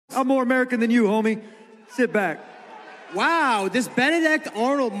I'm more American than you, homie. Sit back. Wow, this Benedict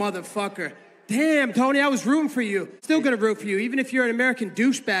Arnold motherfucker. Damn, Tony, I was rooting for you. Still gonna root for you, even if you're an American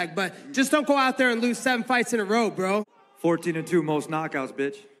douchebag, but just don't go out there and lose 7 fights in a row, bro. 14-2 most knockouts,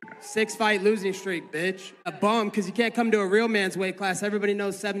 bitch. 6-fight losing streak, bitch. A bum, because you can't come to a real man's weight class. Everybody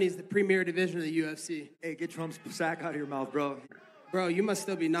knows 70 is the premier division of the UFC. Hey, get Trump's sack out of your mouth, bro. Bro, you must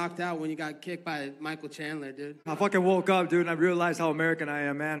still be knocked out when you got kicked by Michael Chandler, dude. I fucking woke up, dude, and I realized how American I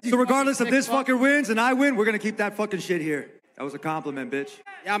am, man. So regardless if this fucker wins and I win, we're gonna keep that fucking shit here. That was a compliment, bitch.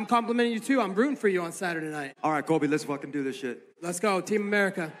 Yeah, I'm complimenting you too. I'm rooting for you on Saturday night. All right, Colby, let's fucking do this shit. Let's go, Team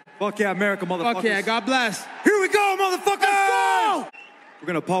America. Fuck yeah, America, motherfuckers. Fuck yeah, God bless. Here we go, motherfuckers! Let's go! We're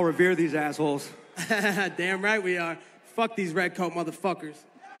gonna Paul Revere these assholes. Damn right we are. Fuck these red coat motherfuckers.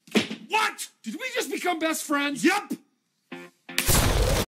 What? Did we just become best friends? Yup.